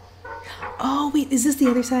 Oh, wait, is this the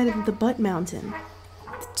other side of the butt mountain?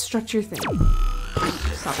 The structure thing.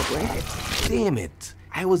 Probably. Damn it.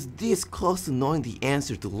 I was this close to knowing the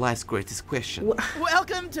answer to life's greatest question.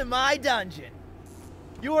 Welcome to my dungeon.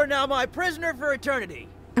 You are now my prisoner for eternity.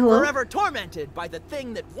 Hello? Forever tormented by the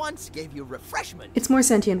thing that once gave you refreshment. It's more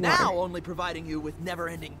sentient water. Now only providing you with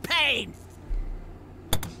never-ending pain.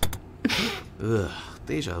 Ugh,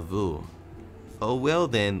 deja vu. Oh well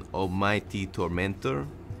then, almighty tormentor.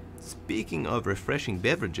 Speaking of refreshing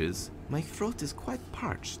beverages, my throat is quite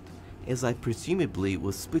parched, as I presumably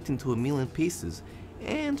was split into a million pieces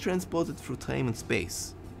and transported through time and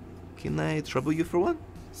space. Can I trouble you for one?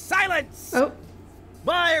 Silence! Oh.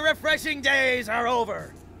 My refreshing days are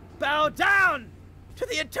over. Bow down to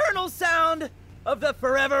the eternal sound of the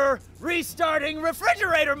forever restarting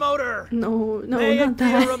refrigerator motor. No, May not it be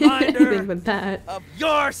that. a reminder Think with that. of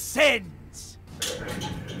your sins.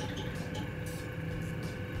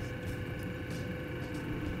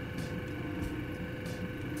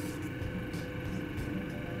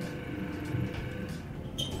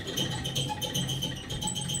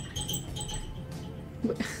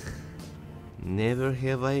 Never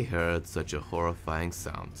have I heard such a horrifying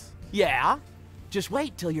sound. Yeah? Just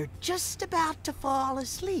wait till you're just about to fall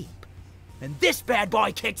asleep. And this bad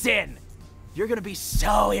boy kicks in. You're gonna be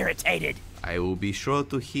so irritated. I will be sure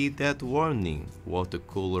to heed that warning, water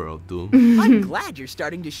cooler of doom. I'm glad you're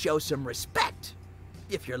starting to show some respect.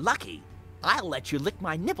 If you're lucky, I'll let you lick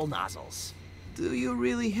my nipple nozzles. Do you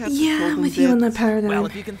really have to Yeah, call I'm them with you on that? that paradigm. Well,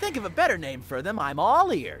 if you can think of a better name for them, I'm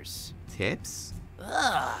all ears. Tips?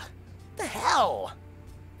 Ugh. The hell?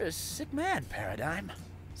 You're a sick man, Paradigm.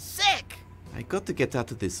 Sick! I got to get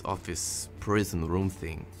out of this office prison room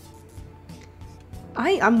thing.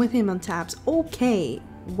 I'm with him on tabs. Okay.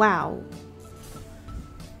 Wow.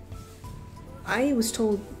 I was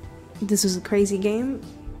told this was a crazy game.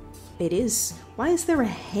 It is. Why is there a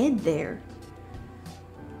head there?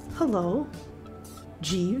 Hello?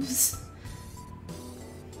 Jeeves?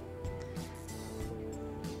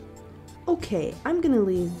 Okay, I'm gonna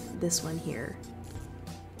leave this one here.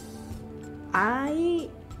 I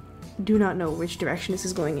do not know which direction this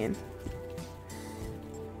is going in.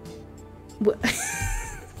 What?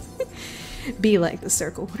 Be like the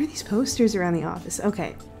circle. What are these posters around the office?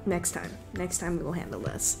 Okay, next time. Next time we will handle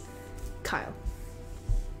this. Kyle.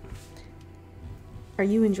 Are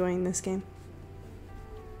you enjoying this game?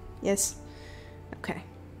 Yes? Okay.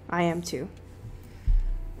 I am too.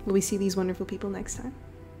 Will we see these wonderful people next time?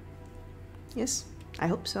 Yes? I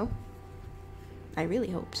hope so. I really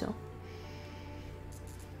hope so.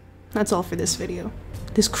 That's all for this video.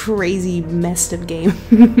 This crazy, messed up game.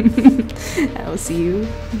 I will see you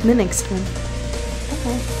in the next one.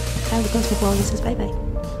 Bye-bye. Have a goes before he says bye-bye.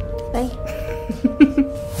 Bye.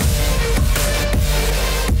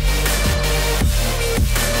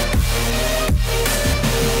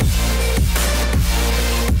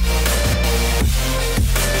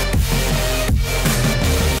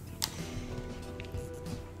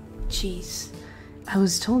 Jeez. I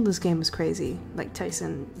was told this game was crazy. Like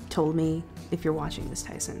Tyson told me, if you're watching this,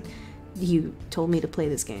 Tyson, you told me to play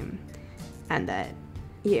this game. And that,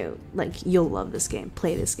 you'll love this game.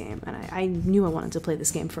 Play this game. And I knew I wanted to play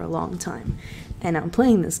this game for a long time. And I'm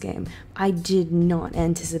playing this game. I did not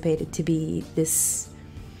anticipate it to be this